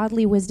fruit of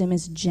godly wisdom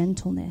is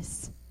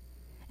gentleness.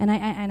 And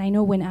I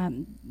know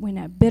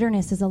when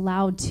bitterness is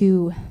allowed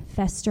to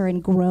fester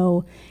and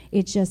grow,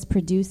 it just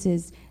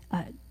produces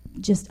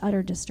just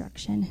utter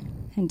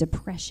destruction and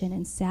depression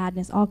and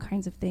sadness, all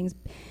kinds of things.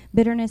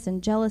 Bitterness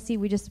and jealousy,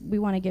 we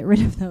want to get rid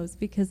of those,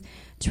 because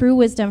true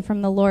wisdom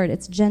from the Lord,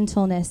 it's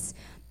gentleness.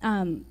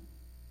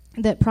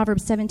 That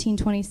Proverbs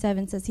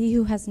 17:27 says, he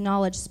who has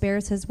knowledge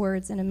spares his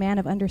words, and a man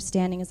of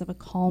understanding is of a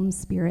calm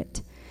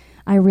spirit.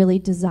 I really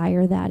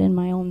desire that in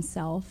my own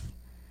self.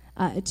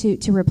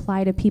 To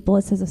reply to people,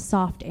 it says a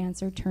soft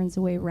answer turns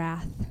away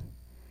wrath.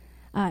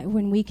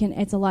 When we can,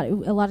 it's a lot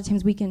of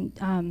times we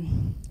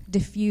can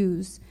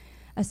diffuse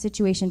a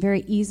situation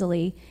very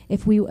easily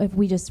if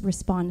we just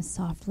respond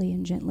softly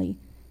and gently.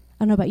 I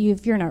don't know about you,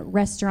 if you're in a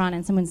restaurant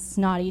and someone's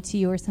snotty to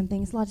you or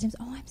something, it's a lot of times,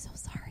 I'm so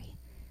sorry.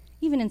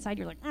 Even inside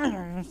you're like,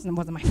 it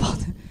wasn't my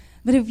fault.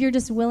 But if you're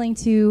just willing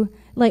to,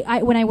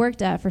 when I worked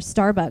for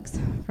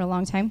Starbucks for a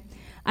long time,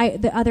 I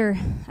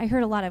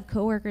heard a lot of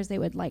coworkers, they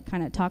would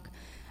kind of talk,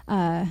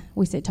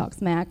 we say talk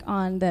smack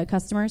on the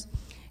customers.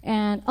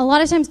 And a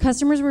lot of times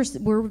customers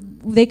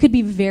they could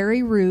be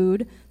very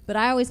rude, but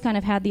I always kind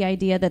of had the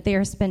idea that they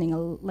are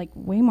spending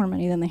way more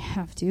money than they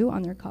have to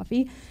on their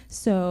coffee,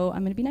 so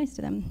I'm going to be nice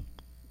to them.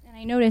 And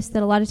I noticed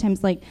that a lot of times,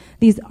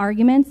 these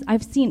arguments,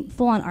 I've seen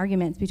full-on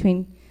arguments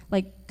between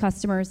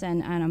customers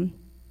and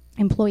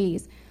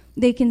employees.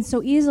 They can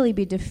so easily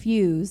be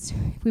diffused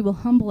if we will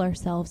humble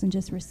ourselves and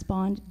just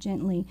respond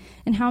gently.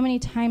 And how many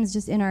times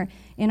just in our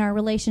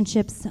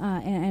relationships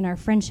and our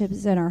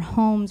friendships and our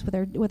homes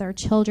with our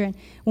children,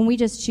 when we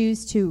just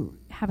choose to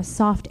have a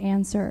soft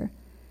answer,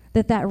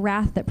 that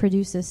wrath that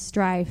produces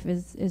strife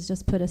is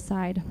just put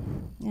aside.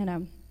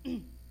 And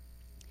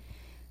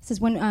this is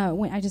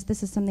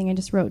this is something I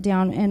just wrote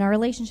down. In our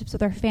relationships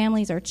with our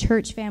families, our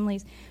church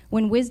families,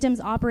 when wisdom's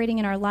operating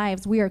in our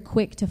lives, we are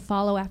quick to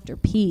follow after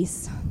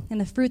peace.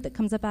 And the fruit that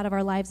comes up out of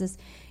our lives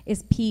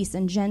is peace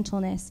and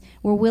gentleness.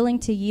 We're willing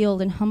to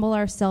yield and humble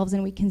ourselves,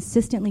 and we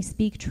consistently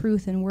speak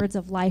truth and words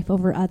of life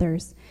over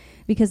others.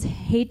 Because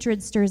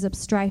hatred stirs up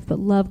strife, but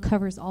love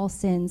covers all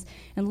sins.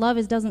 And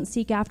love doesn't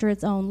seek after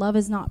its own. Love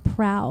is not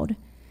proud.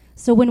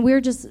 So when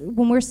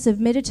we're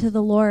submitted to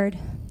the Lord,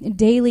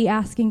 daily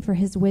asking for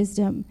his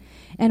wisdom,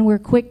 and we're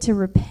quick to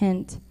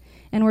repent,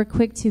 and we're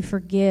quick to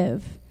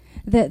forgive,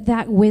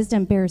 that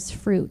wisdom bears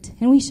fruit.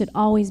 And we should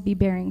always be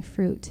bearing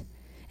fruit.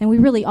 And we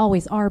really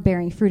always are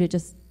bearing fruit, at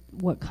just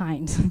what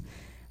kind.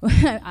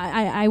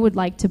 I would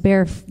like to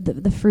bear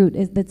the fruit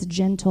that's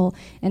gentle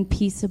and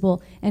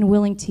peaceable and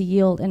willing to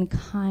yield and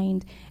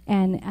kind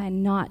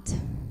and not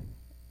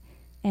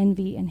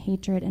envy and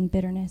hatred and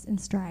bitterness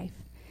and strife.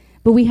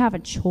 But we have a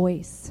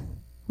choice.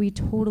 We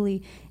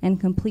totally and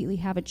completely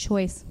have a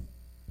choice.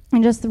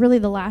 And just really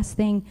the last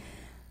thing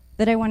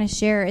that I want to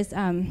share is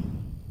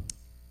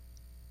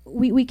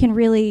we can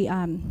really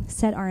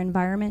set our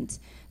environment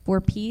for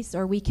peace,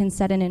 or we can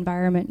set an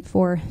environment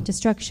for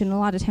destruction. A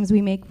lot of times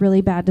we make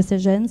really bad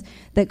decisions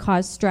that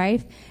cause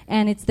strife,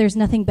 and there's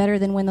nothing better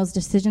than when those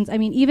decisions,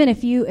 even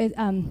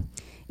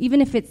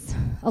if it's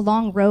a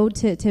long road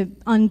to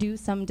undo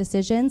some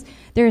decisions,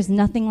 there is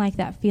nothing like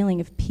that feeling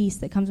of peace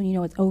that comes when you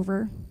know it's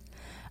over.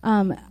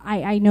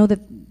 I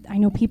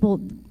know people,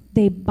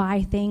 they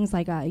buy things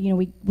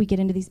we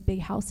get into these big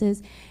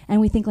houses and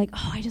we think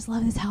I just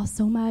love this house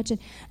so much,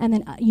 and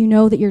then you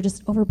know that you're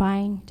just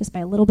overbuying just by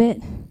a little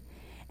bit,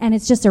 and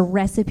it's just a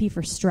recipe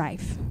for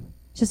strife.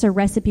 It's just a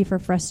recipe for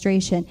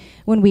frustration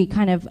when we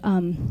kind of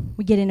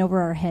we get in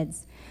over our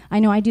heads. I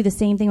know I do the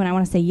same thing when I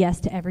want to say yes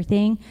to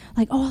everything.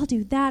 Like, oh, I'll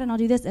do that and I'll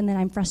do this, and then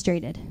I'm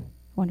frustrated.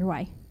 Wonder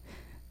why.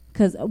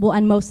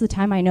 And most of the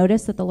time I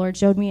notice that the Lord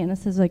showed me, and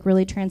this is like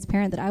really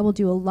transparent, that I will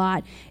do a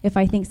lot if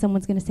I think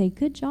someone's going to say,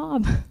 good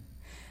job.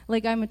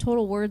 Like, I'm a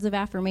total words of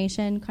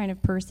affirmation kind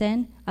of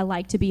person. I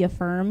like to be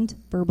affirmed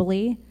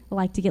verbally. I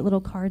like to get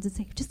little cards that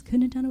say, I just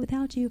couldn't have done it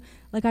without you.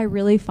 Like, I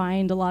really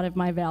find a lot of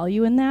my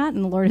value in that,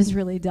 and the Lord has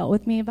really dealt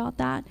with me about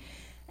that.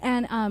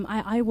 And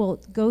I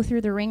will go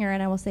through the ringer,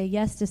 and I will say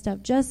yes to stuff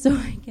just so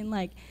I can,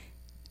 like,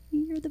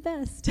 you're the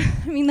best.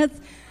 I mean,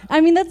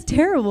 that's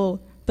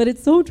terrible. But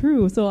it's so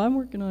true, so I'm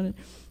working on it.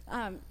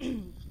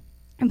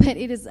 But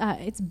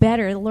it's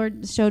better. The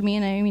Lord showed me,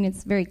 and I mean,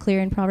 it's very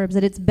clear in Proverbs,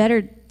 that it's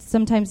better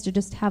sometimes to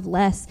just have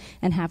less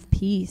and have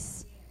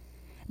peace.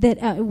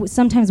 That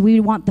sometimes we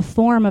want the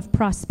form of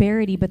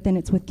prosperity, but then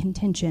it's with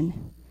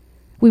contention.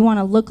 We want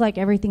to look like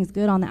everything's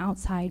good on the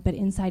outside, but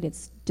inside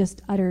it's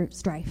just utter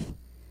strife.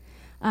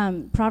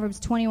 Proverbs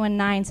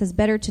 21:9 says,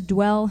 better to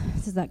dwell,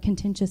 this is that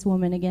contentious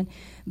woman again,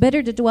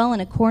 better to dwell in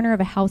a corner of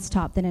a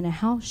housetop than in a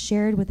house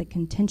shared with a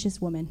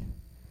contentious woman.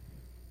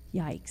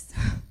 Yikes.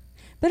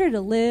 Better to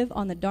live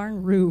on the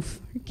darn roof.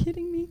 Are you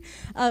kidding me?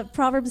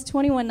 Proverbs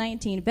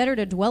 21:19, better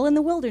to dwell in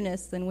the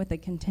wilderness than with a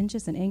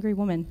contentious and angry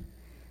woman.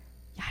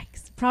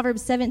 Yikes.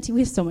 Proverbs 17,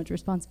 we have so much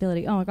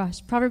responsibility. Oh my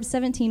gosh. Proverbs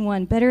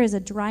 17:1, better is a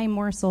dry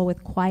morsel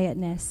with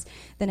quietness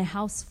than a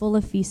house full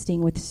of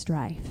feasting with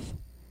strife.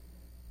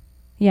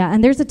 Yeah,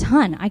 and there's a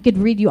ton. I could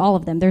read you all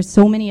of them. There's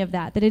so many of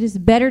that it is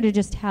better to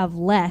just have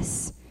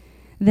less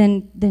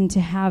than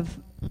to have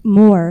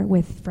more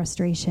with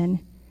frustration.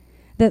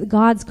 That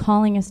God's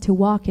calling us to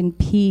walk in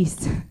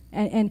peace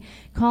and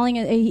calling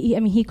it.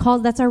 He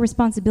calls. That's our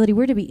responsibility.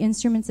 We're to be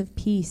instruments of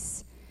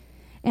peace.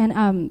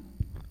 And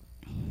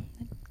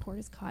the cord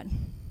is caught.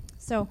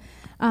 So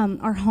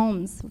our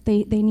homes,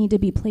 they need to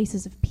be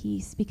places of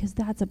peace, because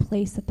that's a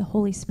place that the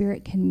Holy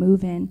Spirit can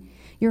move in.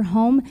 Your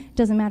home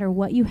doesn't matter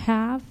what you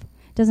have.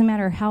 Doesn't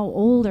matter how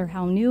old or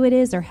how new it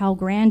is or how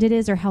grand it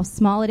is or how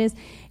small it is.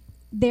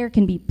 There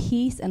can be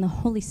peace, and the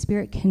Holy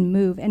Spirit can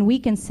move. And we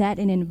can set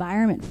an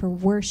environment for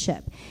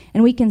worship.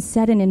 And we can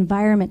set an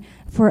environment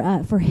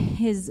for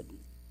His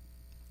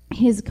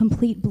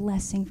complete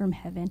blessing from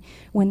heaven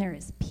when there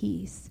is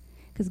peace.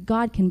 Because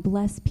God can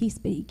bless peace,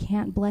 but He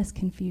can't bless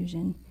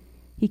confusion.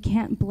 He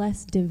can't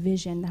bless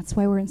division. That's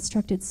why we're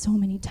instructed so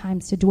many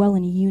times to dwell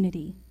in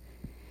unity.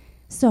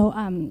 So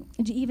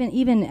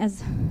even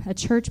as a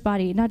church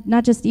body,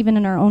 not just even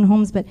in our own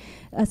homes, but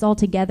us all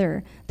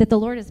together, that the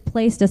Lord has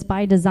placed us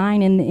by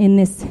design in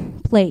this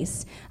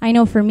place. I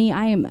know for me,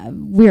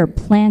 we are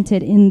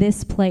planted in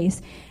this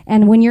place.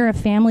 And when you're a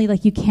family,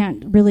 like, you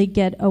can't really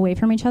get away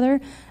from each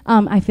other.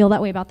 I feel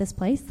that way about this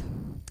place.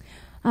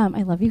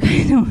 I love you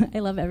guys. I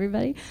love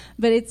everybody.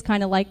 But it's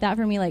kind of like that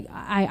for me. Like,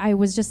 I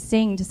was just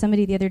saying to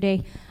somebody the other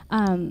day,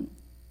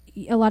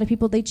 a lot of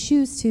people, they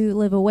choose to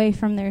live away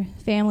from their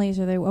families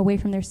or away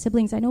from their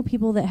siblings. I know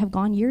people that have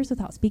gone years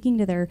without speaking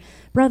to their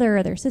brother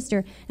or their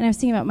sister. And I was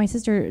thinking about my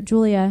sister,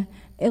 Julia.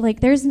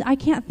 I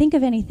can't think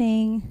of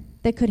anything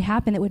that could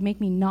happen that would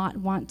make me not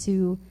want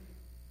to,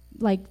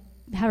 like,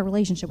 have a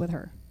relationship with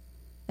her.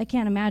 I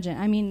can't imagine.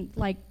 I mean,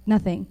 like,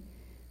 nothing.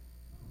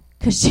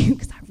 Because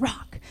I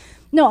rock.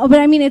 No, but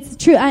I mean, it's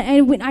true.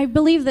 I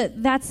believe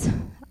that's...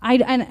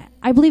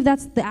 I believe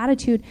that's the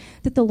attitude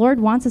that the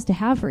Lord wants us to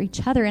have for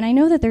each other. And I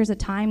know that there's a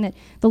time that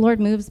the Lord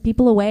moves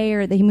people away,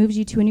 or that He moves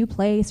you to a new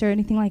place or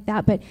anything like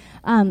that. But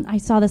I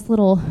saw this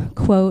little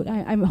quote.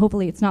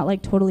 Hopefully it's not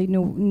like totally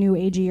new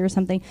agey or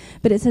something.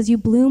 But it says, "You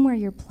bloom where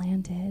you're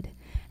planted."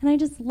 And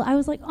I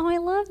was like, oh, I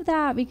love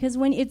that, because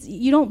when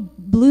you don't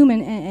bloom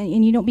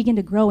and you don't begin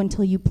to grow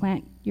until you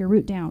plant your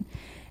root down.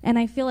 And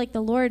I feel like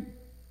the Lord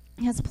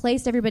has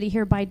placed everybody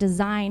here by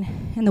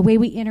design, and the way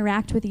we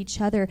interact with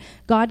each other,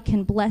 God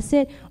can bless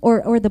it,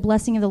 or the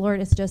blessing of the Lord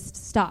is just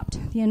stopped.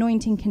 The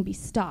anointing can be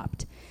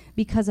stopped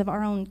because of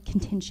our own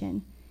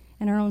contention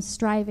and our own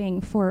striving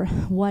for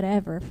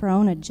whatever, for our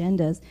own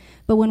agendas.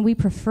 But when we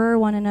prefer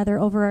one another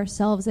over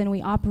ourselves and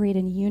we operate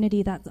in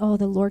unity, the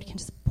Lord can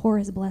just pour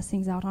His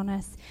blessings out on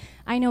us.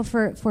 I know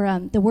for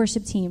the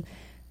worship team,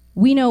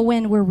 we know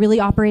when we're really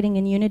operating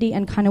in unity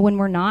and kind of when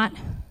we're not.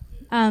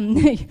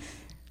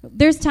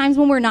 There's times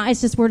when we're not.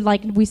 It's just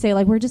we say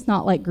we're just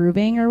not like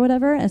grooving or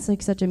whatever. It's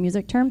like such a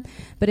music term,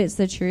 but it's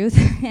the truth.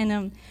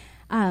 And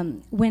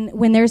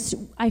when there's,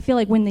 I feel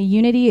like when the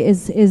unity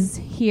is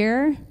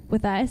here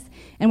with us,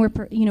 and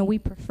we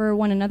prefer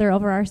one another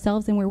over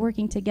ourselves, and we're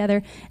working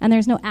together, and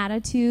there's no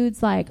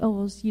attitudes like,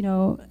 oh,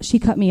 she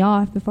cut me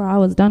off before I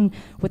was done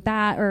with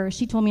that, or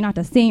she told me not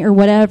to sing, or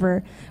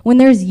whatever. When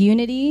there's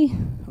unity,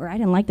 or I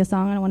didn't like the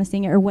song, I don't want to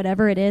sing it, or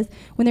whatever it is.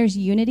 When there's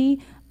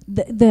unity,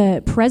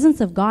 the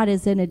presence of God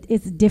is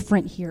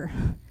different here.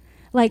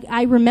 Like,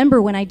 I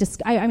remember when I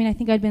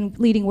think I'd been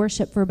leading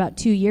worship for about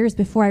 2 years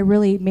before I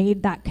really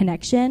made that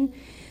connection,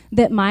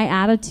 that my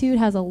attitude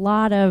has a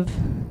lot of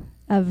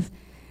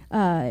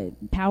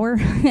power.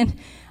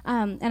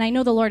 And I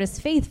know the Lord is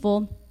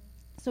faithful,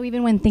 So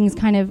even when things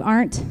kind of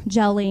aren't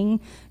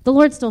gelling, the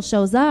Lord still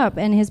shows up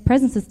and his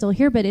presence is still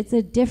here, but it's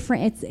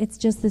it's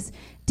just this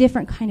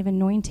different kind of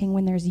anointing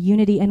when there's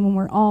unity and when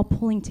we're all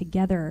pulling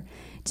together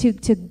to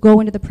go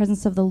into the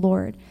presence of the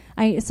Lord.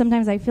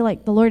 Sometimes I feel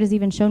like the Lord has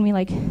even shown me,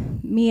 like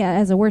me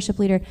as a worship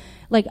leader,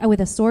 like with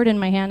a sword in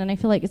my hand, and I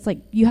feel like it's like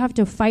you have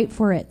to fight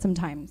for it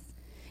sometimes.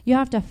 You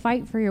have to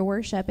fight for your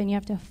worship, and you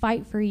have to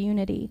fight for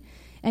unity,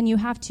 and you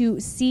have to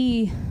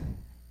see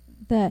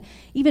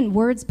even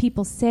words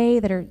people say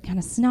that are kind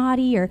of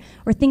snotty or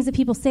things that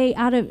people say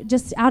out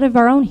of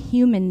our own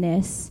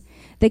humanness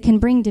that can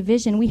bring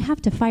division. We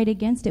have to fight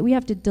against it. We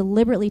have to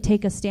deliberately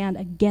take a stand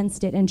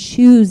against it and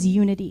choose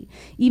unity,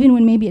 even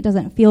when maybe it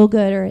doesn't feel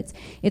good or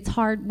it's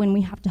hard when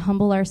we have to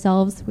humble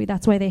ourselves.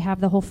 That's why they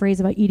have the whole phrase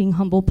about eating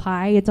humble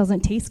pie. It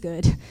doesn't taste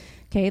good.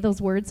 Okay,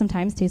 those words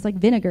sometimes taste like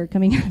vinegar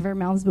coming out of our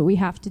mouths, but we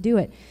have to do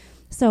it.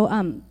 So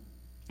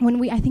when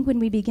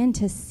we begin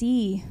to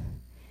see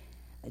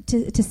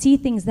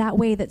things that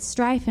way, that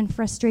strife and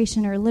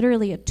frustration are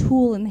literally a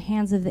tool in the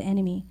hands of the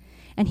enemy,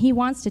 and he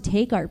wants to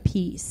take our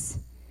peace,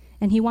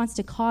 and he wants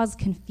to cause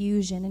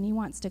confusion, and he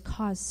wants to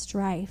cause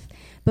strife.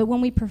 But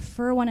when we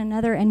prefer one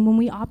another, and when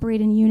we operate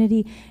in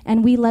unity,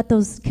 and we let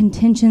those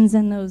contentions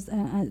and those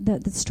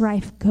the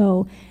strife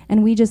go,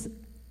 and we just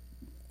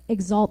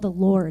exalt the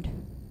Lord,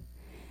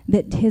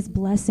 that his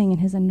blessing and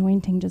his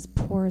anointing just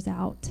pours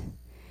out.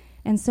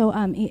 And so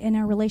in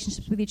our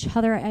relationships with each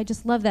other, I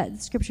just love that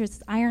scripture.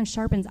 It's iron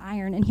sharpens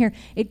iron. And here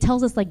it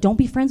tells us, like, don't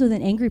be friends with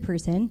an angry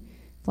person.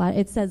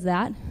 It says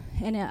that.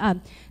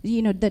 And,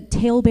 the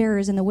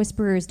talebearers and the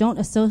whisperers, don't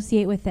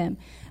associate with them.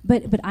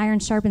 But iron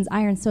sharpens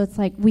iron. So it's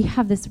like we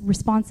have this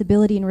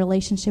responsibility in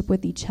relationship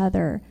with each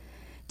other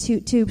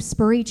to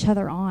spur each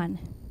other on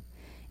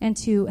and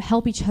to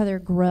help each other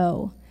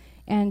grow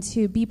and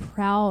to be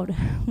proud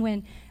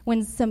when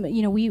some,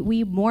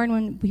 we mourn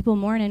when people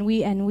mourn, and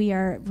we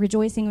are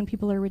rejoicing when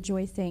people are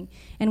rejoicing,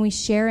 and we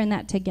share in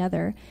that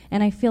together.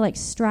 And I feel like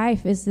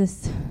strife is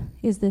this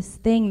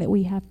thing that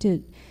we have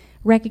to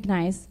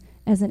recognize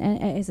as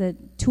a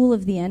tool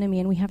of the enemy,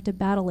 and we have to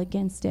battle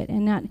against it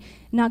and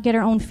not get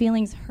our own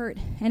feelings hurt.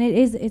 And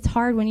it's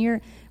hard when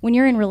you're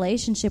in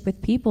relationship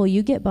with people.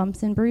 You get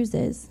bumps and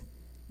bruises.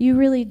 You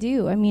really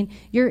do. I mean,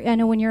 I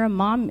know when you're a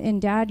mom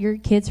and dad, your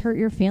kids hurt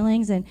your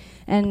feelings, and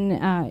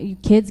your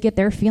kids get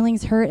their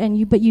feelings hurt,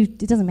 but it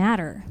doesn't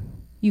matter.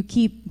 You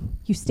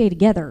stay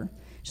together.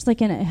 Just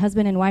like in a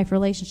husband and wife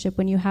relationship,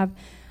 when you've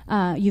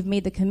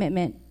made the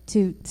commitment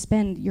to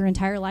spend your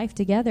entire life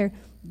together,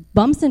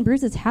 bumps and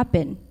bruises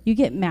happen. You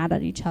get mad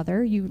at each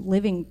other. You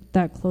living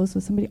that close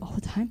with somebody all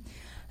the time.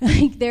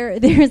 Like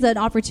there's an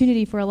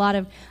opportunity for a lot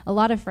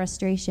of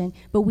frustration,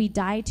 but we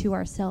die to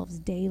ourselves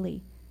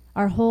daily.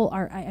 I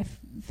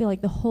feel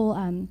like the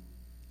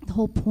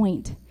whole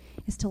point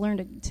is to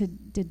learn to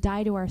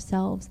die to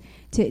ourselves,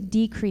 to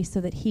decrease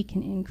so that he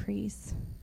can increase.